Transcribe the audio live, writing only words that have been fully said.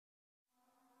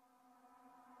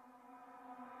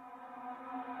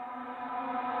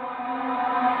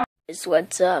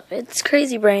What's up? It's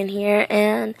Crazy Brain here,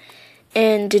 and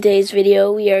in today's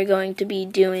video we are going to be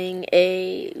doing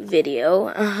a video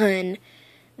on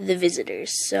the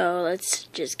visitors. So let's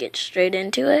just get straight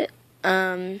into it.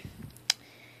 Oh,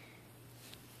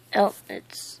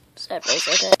 it's set right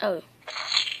there. Oh.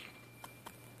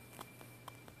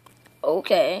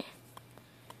 Okay.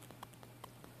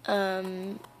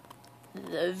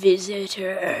 The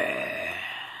visitor.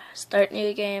 Start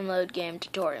new game, load game,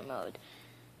 tutorial mode.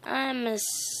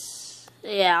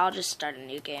 Yeah, I'll just start a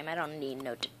new game. I don't need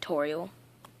no tutorial.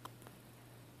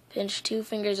 Pinch 2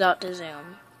 fingers out to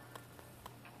zoom.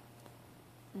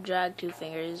 Drag 2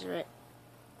 fingers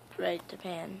right to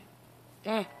pan.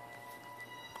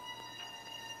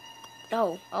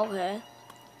 Oh, okay.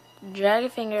 Drag a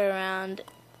finger around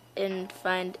and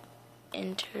find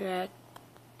interact.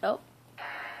 Oh.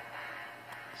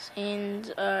 Scenes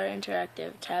are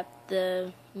interactive. Tap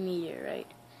the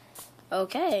meteorite.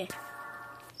 Okay.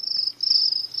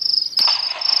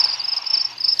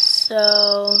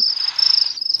 So,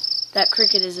 that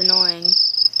cricket is annoying.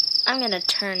 I'm gonna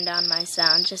turn down my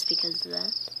sound just because of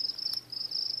that.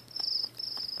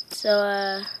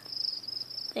 So,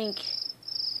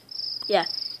 yeah.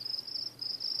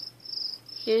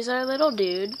 Here's our little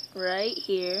dude, right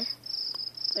here.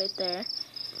 Right there.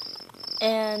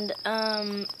 And,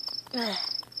 I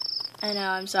know,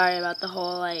 I'm sorry about the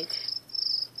whole,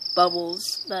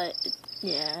 bubbles, but,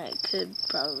 yeah, it could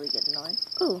probably get annoying.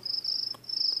 Ooh.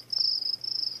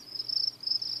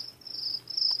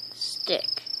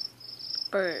 Stick.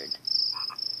 Bird.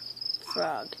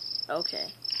 Frog.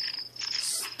 Okay.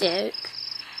 Stick.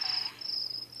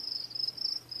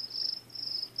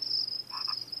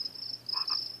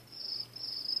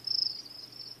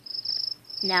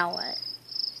 Now what?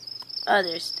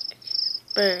 Other stick.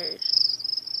 Bird.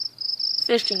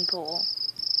 Fishing pole.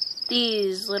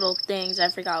 These little things, I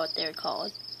forgot what they're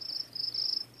called.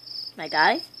 My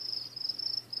guy?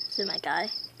 Is it my guy?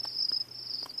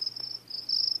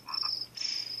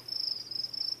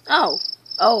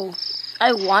 Oh,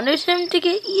 I wanted him to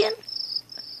get eaten?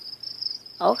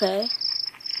 Okay.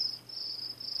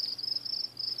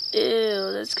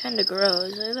 Ew, that's kinda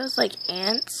gross. Are those like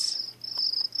ants?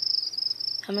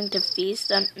 Coming to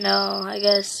feast on, no, I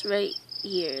guess right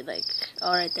here,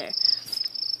 all right there.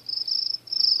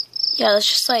 Yeah, that's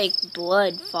just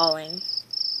blood falling.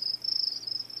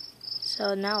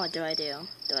 So now what do?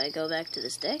 Do I go back to the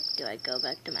stick? Do I go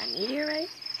back to my meteorite?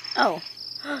 Oh,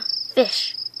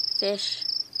 fish. Fish.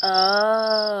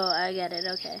 Oh, I get it,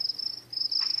 okay.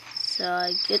 So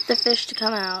I get the fish to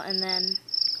come out and then,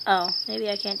 oh, maybe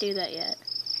I can't do that yet.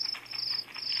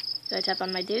 Do I tap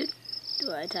on my dude?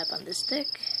 Do I tap on the stick?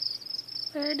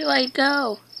 Where do I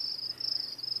go?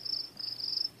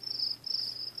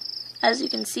 As you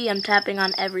can see, I'm tapping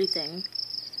on everything.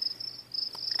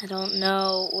 I don't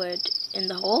know where in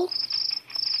the hole?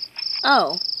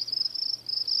 Oh.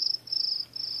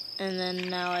 And then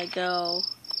now I go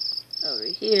over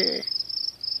here.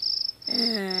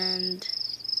 And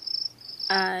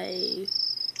I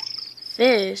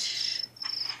fish.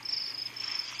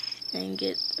 And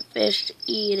get the fish to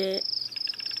eat it.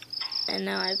 And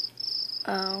now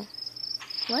oh.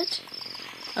 What?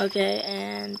 Okay,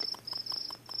 and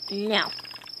now.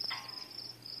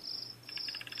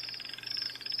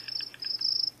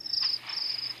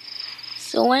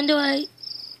 So when do I...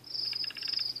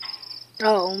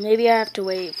 Oh, maybe I have to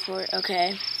wait for it.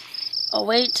 Okay. I'll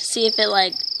wait to see if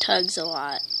it, tugs a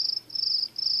lot.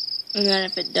 And then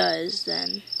if it does,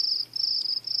 then...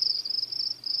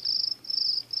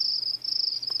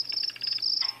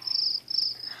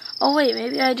 Oh, wait,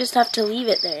 maybe I just have to leave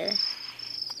it there.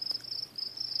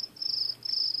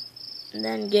 And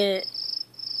then get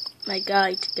my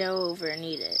guy to go over and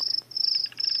eat it.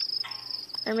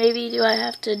 Or maybe do I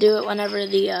have to do it whenever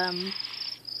the,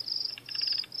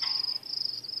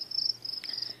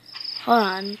 Hold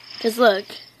on. Because look.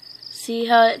 See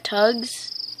how it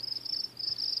tugs?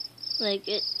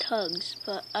 It tugs.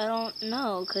 But I don't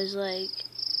know. Because,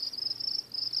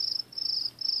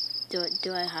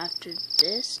 Do I have to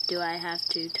this? Do I have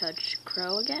to touch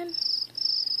Crow again?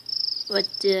 What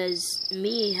does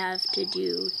me have to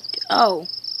do? Oh.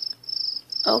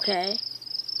 Okay.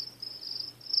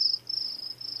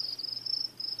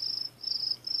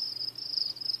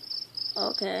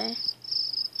 Okay.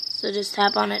 So just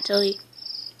tap on it till he...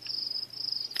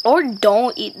 Or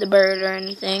don't eat the bird or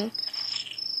anything.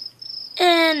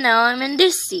 And now I'm in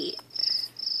this seat.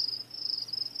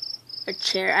 Or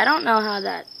chair. I don't know how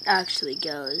that actually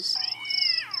goes.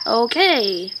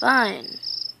 Okay, fine.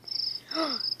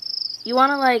 You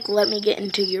wanna, let me get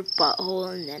into your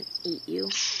butthole and then eat you?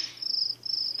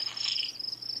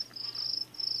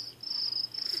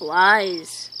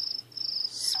 Flies.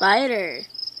 Spider.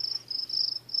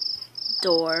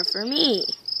 Door for me.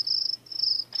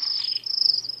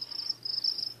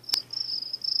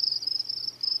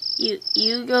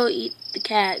 You go eat the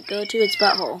cat. Go to its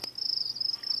butthole.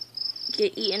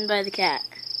 Get eaten by the cat.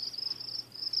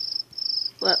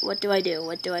 What do I do?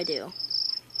 What do I do?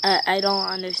 I don't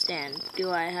understand.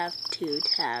 Do I have to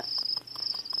tap?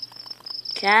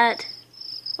 Cat?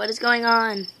 What is going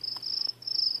on?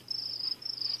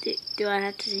 Do I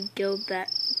have to go back?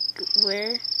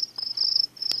 Where?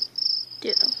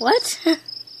 What?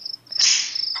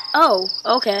 Oh,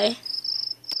 okay.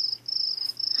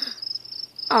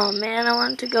 Oh man, I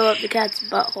want to go up the cat's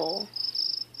butthole.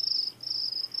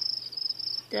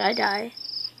 Did I die?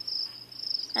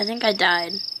 I think I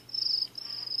died.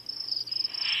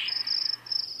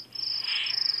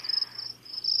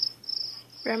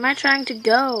 Where am I trying to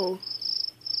go?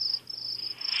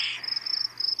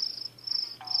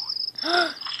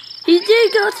 He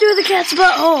did go through the cat's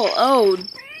butthole! Oh,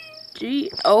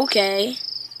 gee, okay.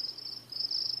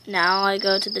 Now I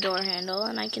go to the door handle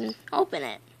and I can open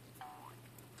it.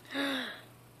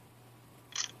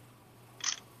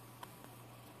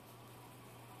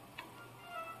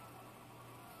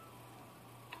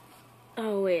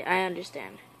 Oh wait, I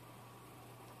understand.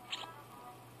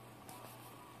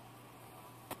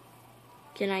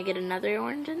 Can I get another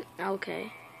orange?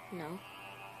 Okay, no.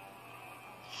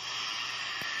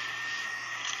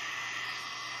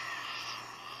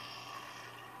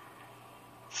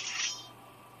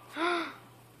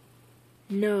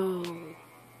 No.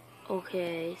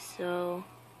 Okay, so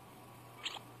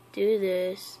do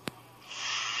this.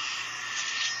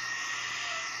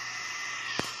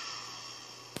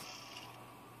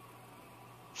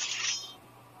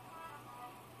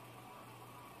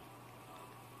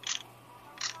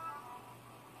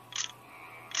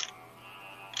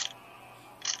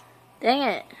 Dang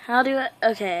it. How do I...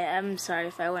 Okay, I'm sorry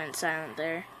if I went silent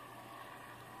there.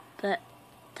 But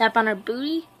tap on her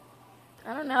booty?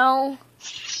 I don't know.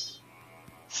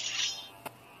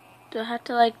 Do I have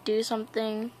to, like, do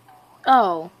something?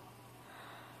 Oh.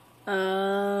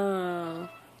 Oh.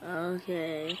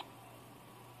 Okay.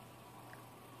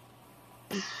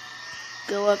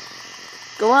 Go up.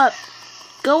 Go up.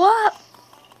 Go up!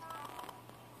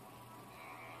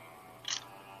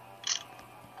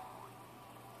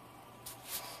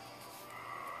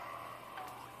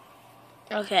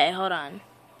 Okay, hold on.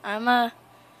 I'ma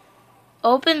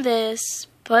open this,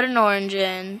 put an orange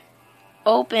in,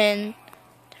 open,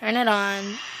 turn it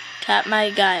on, tap my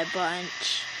guy a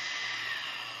bunch.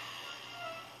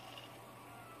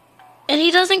 And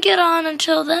he doesn't get on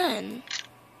until then.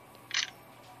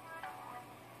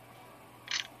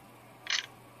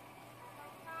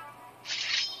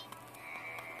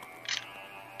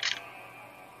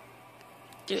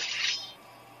 Dude.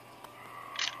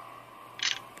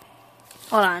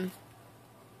 Hold on.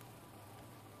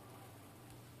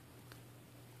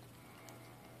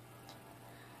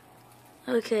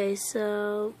 Okay,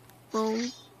 so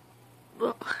boom,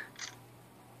 boom.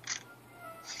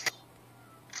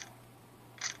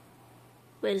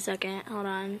 Wait a second, hold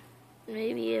on.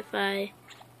 Maybe if can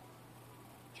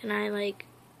I like,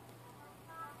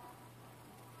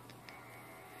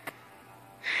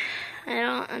 I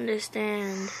don't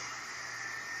understand.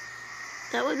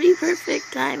 That would be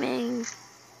perfect timing.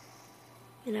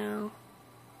 You know.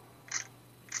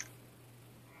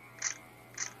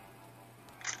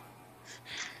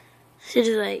 She's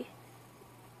just like,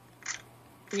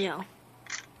 you know.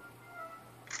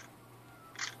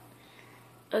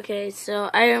 Okay,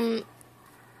 so I'd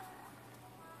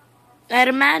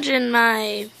imagine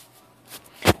my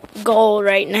goal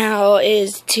right now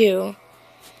is to,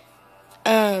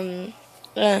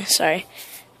 sorry.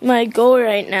 My goal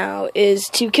right now is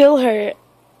to kill her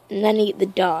and then eat the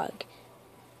dog.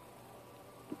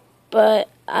 But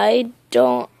I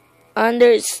don't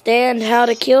understand how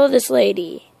to kill this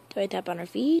lady. Do I tap on her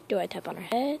feet? Do I tap on her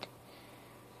head?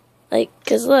 Like,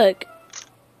 cause look.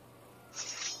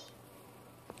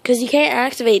 Cause you can't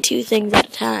activate two things at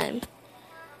a time.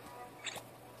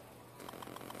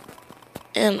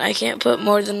 And I can't put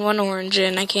more than one orange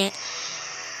in. I can't.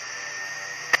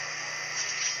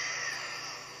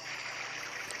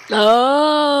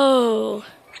 Oh.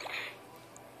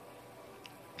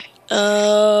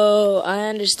 Oh, I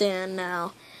understand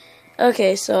now.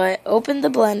 Okay, so I opened the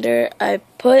blender, I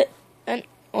put an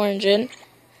orange in,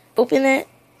 open it,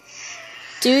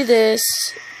 do this,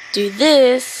 do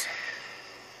this,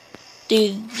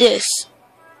 do this.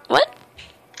 What?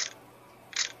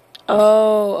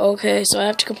 Oh, okay, so I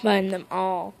have to combine them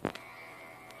all.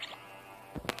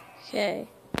 Okay.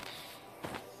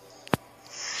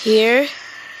 here,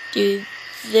 do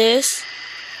this,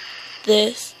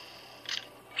 this.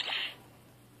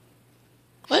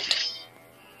 What?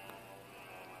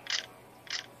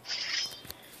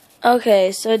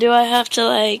 Okay, so do I have to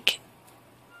like...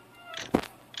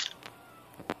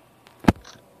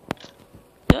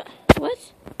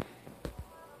 What?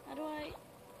 How do I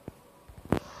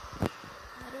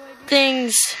do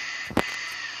things?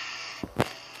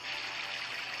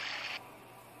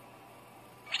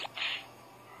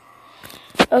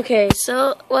 Okay,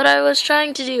 so what I was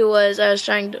trying to do was I was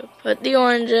trying to put the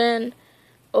orange in,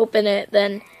 open it,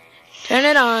 then turn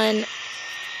it on,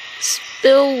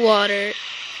 spill water,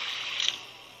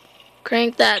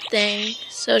 crank that thing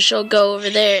so she'll go over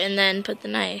there, and then put the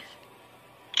knife.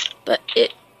 But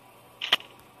it...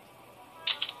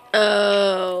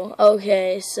 Oh,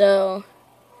 okay, so...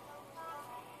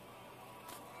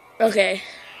 Okay.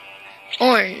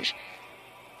 Orange.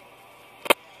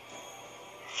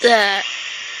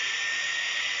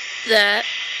 That,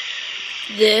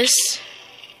 this,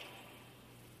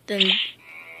 then,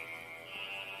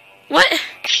 what?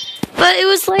 But it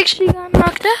was like she got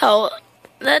knocked out.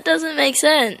 That doesn't make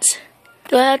sense.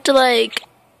 Do I have to like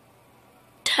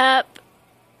tap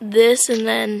this and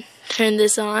then turn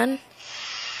this on?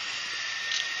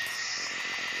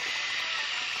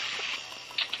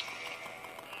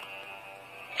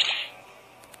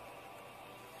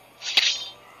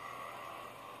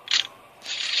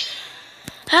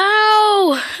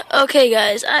 How? Okay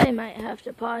guys, I might have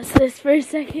to pause this for a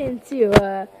second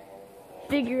to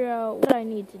figure out what I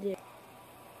need to do.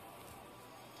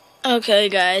 Okay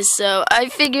guys, so I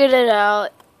figured it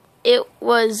out. It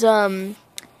was, dang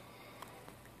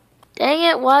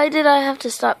it, why did I have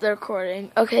to stop the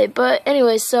recording? Okay, but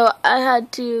anyway, so I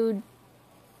had to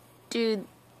do,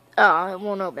 oh, it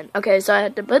won't open. Okay, so I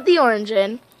had to put the orange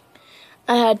in.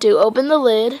 I had to open the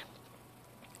lid.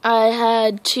 I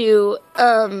had to,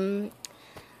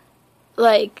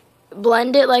 like,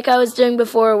 blend it like I was doing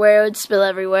before where it would spill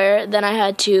everywhere. Then I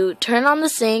had to turn on the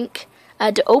sink. I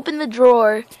had to open the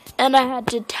drawer. And I had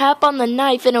to tap on the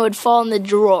knife and it would fall in the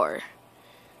drawer.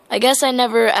 I guess I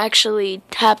never actually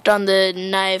tapped on the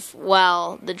knife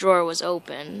while the drawer was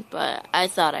open, but I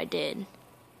thought I did.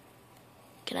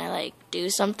 Can I, like, do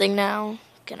something now?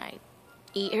 Can I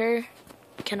eat her?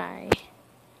 Can I...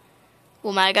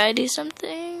 Will my guy do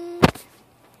something?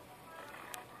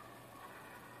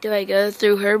 Do I go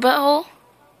through her butthole?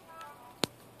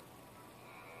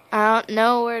 I don't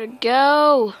know where to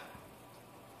go.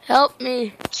 Help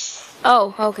me.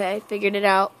 Oh, okay. Figured it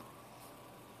out.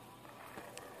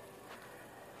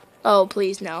 Oh,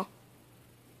 please, no.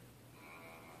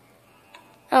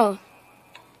 Oh.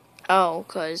 Oh,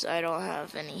 because I don't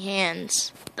have any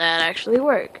hands that actually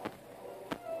work.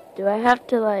 Do I have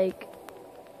to, like...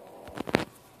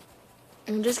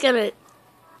 I'm just gonna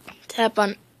tap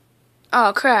on...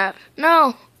 Oh, crap.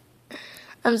 No!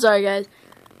 I'm sorry, guys.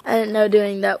 I didn't know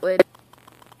doing that would...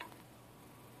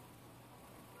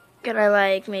 Can I,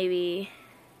 like, maybe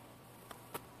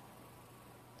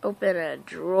open a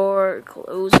drawer,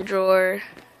 close a drawer?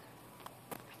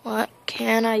 What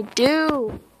can I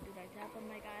do? Did I tap on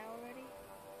my guy already?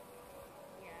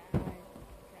 Yeah, I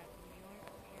tapped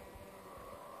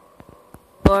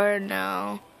on the or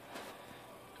no.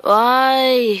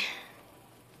 Why?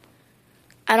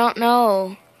 I don't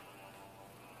know.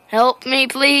 Help me,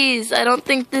 please. I don't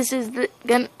think this is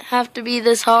gonna have to be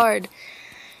this hard.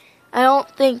 I don't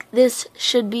think this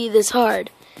should be this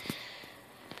hard.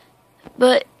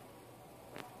 But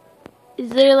is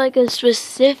there like a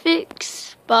specific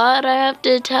spot I have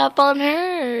to tap on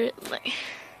her? Or like,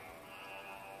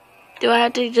 do I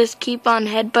have to just keep on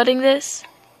headbutting this?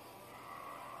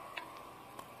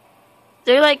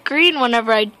 They're like green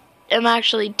whenever I am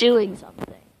actually doing something.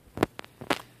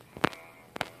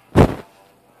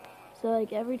 So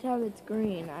like every time it's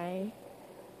green,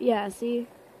 yeah, see?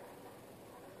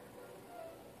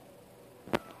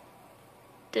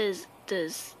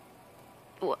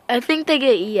 I think they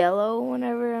get yellow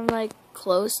whenever I'm like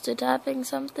close to tapping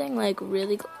something, like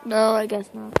really no, I guess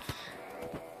not.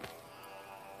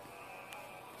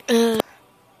 And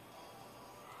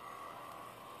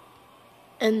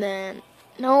then,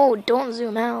 no, don't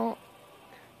zoom out.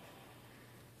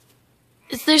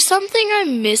 Is there something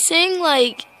I'm missing?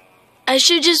 Like, I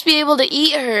should just be able to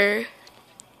eat her.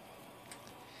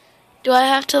 Do I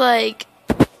have to like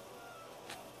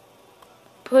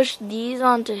push these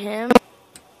onto him?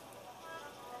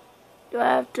 Do I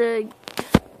have to...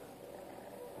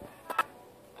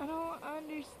 I don't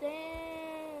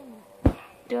understand.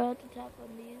 Do I have to tap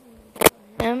on these and tap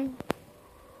on him?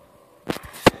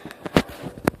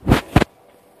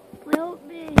 Help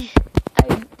me.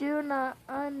 I cannot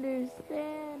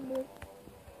understand the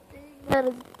thing that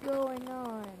is going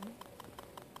on.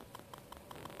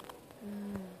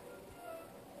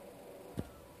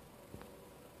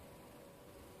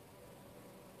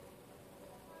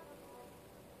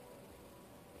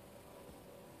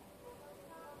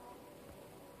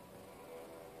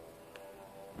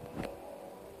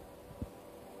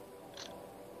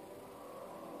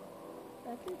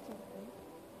 That did something.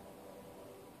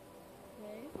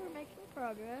 Okay, we're making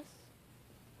progress.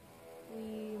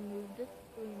 We moved this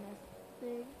nest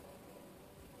thing.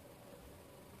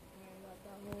 And I got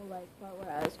that whole part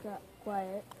where I was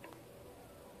quiet.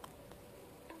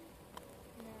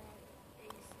 Now,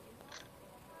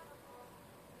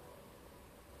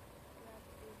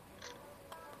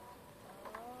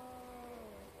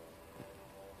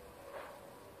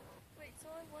 wait, so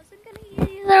I wasn't gonna eat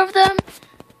either of them?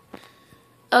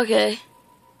 Okay.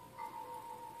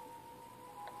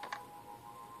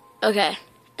 Okay,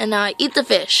 and now I eat the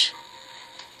fish.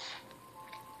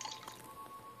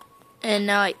 And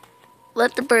now I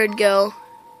let the bird go.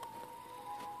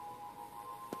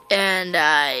 And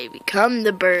I become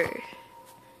the bird.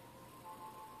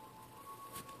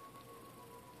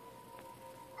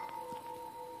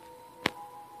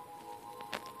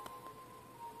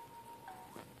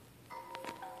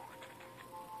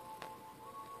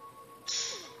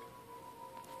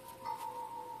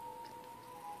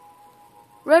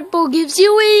 Red Bull gives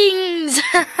you wings!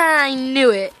 I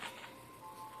knew it.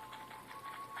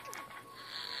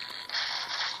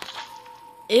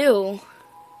 Ew.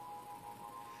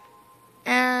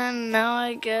 And now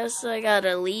I guess I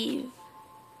gotta leave.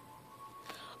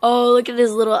 Oh, look at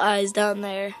his little eyes down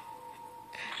there.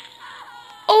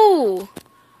 Oh!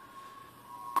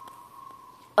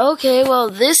 Okay, well,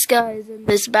 this guy's in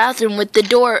this bathroom with the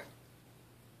door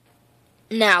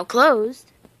now closed.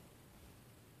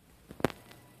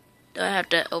 Do I have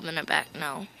to open it back?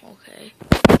 No. Okay.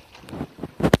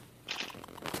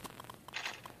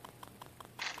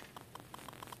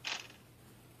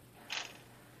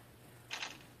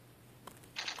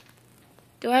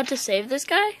 Do I have to save this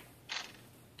guy?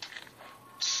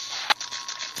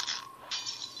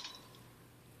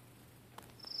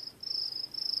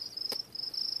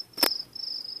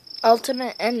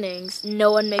 Ultimate endings.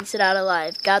 No one makes it out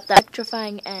alive. Got the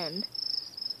electrifying end.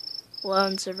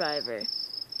 Lone survivor.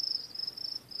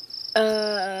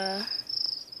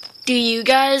 Do you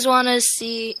guys want to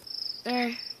see...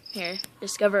 Here,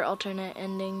 discover alternate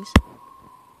endings.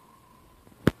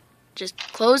 Just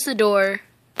close the door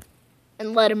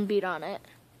and let him beat on it.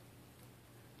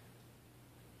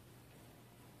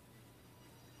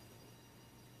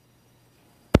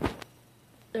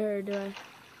 Or do I...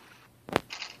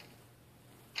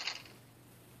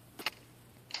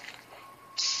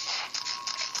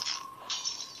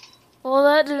 Well,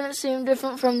 that didn't seem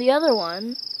different from the other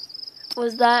one.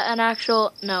 Was that an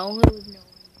actual... No, it was no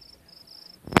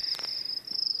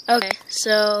one. Okay,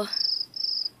 so...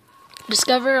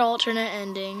 Discover alternate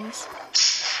endings.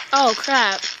 Oh,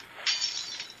 crap.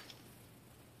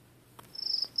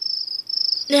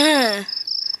 Yeah.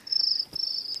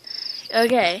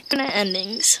 Okay, alternate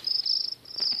endings.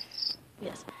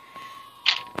 Yes.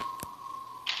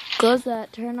 Close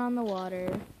that, turn on the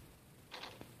water.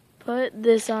 Put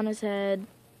this on his head.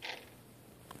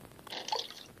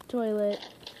 Toilet.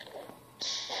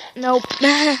 Nope.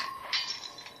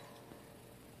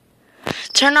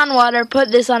 Turn on water,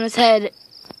 put this on his head.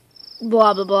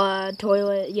 Blah, blah, blah.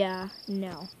 Toilet. Yeah.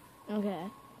 No. Okay.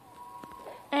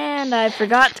 And I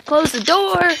forgot to close the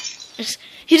door.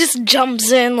 He just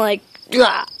jumps in like,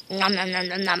 blah. Nom, nom, nom,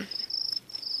 nom, nom.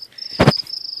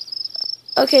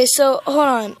 Okay, so, hold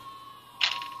on.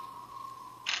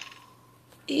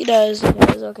 He does,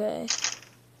 okay.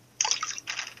 Do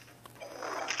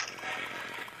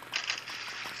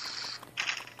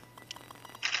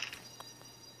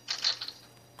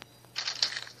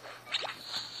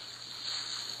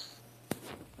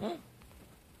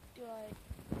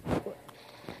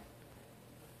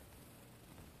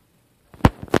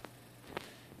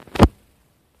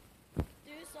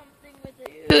something with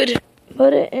it, dude.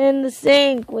 Put it in the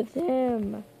sink with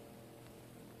him.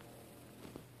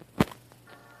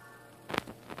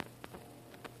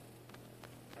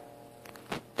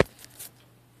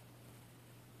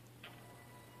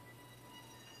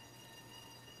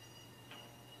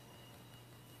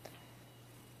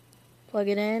 Plug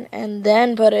it in, and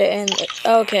then put it in.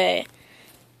 Okay,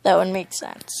 that would make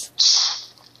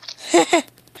sense.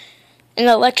 An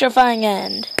electrifying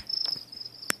end.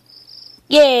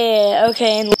 Yeah,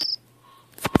 okay. And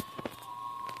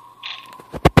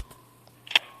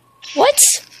what?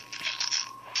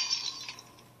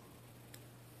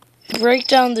 break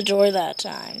down the door that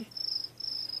time.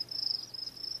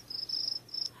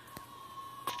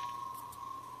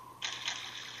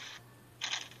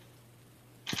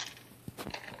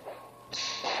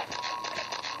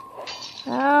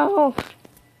 Ow.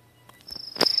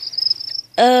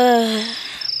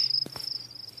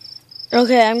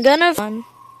 Okay, I'm gonna...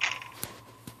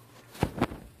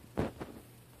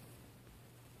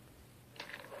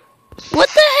 What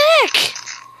the heck?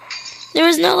 There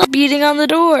was no beating on the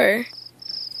door.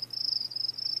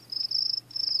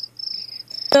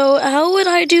 So, how would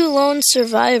I do Lone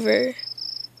Survivor?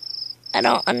 I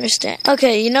don't understand.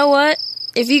 Okay, you know what?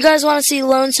 If you guys want to see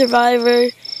Lone Survivor,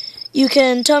 you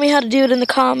can tell me how to do it in the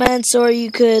comments, or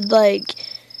you could, like,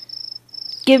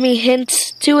 give me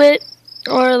hints to it,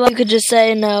 or like, you could just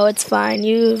say, no, it's fine,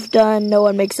 you've done No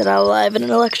One Makes It Out Alive in an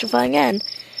electrifying end.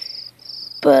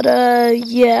 But,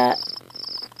 yeah.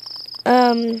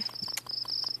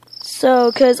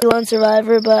 So, because Lone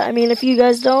Survivor, but, I mean, if you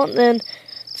guys don't, then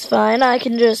it's fine, I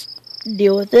can just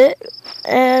deal with it.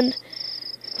 And,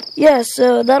 yeah,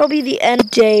 so that'll be the end of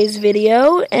today's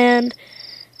video, and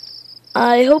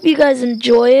I hope you guys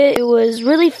enjoy it. It was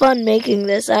really fun making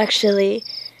this, actually,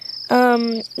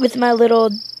 with my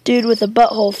little dude with a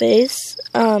butthole face.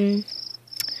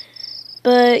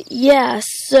 But yeah,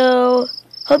 so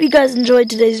hope you guys enjoyed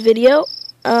today's video.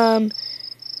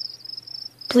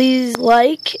 Please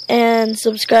like and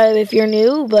subscribe if you're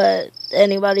new, but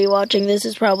anybody watching this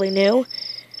is probably new,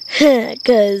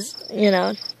 because, you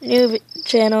know, new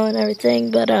channel and everything.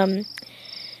 But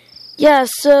yeah,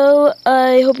 so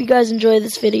I hope you guys enjoy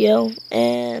this video,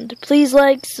 and please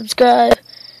like, subscribe.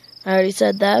 I already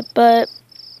said that, but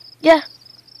yeah,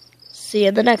 see you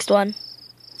in the next one.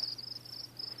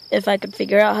 If I could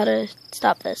figure out how to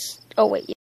stop this. Oh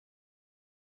wait.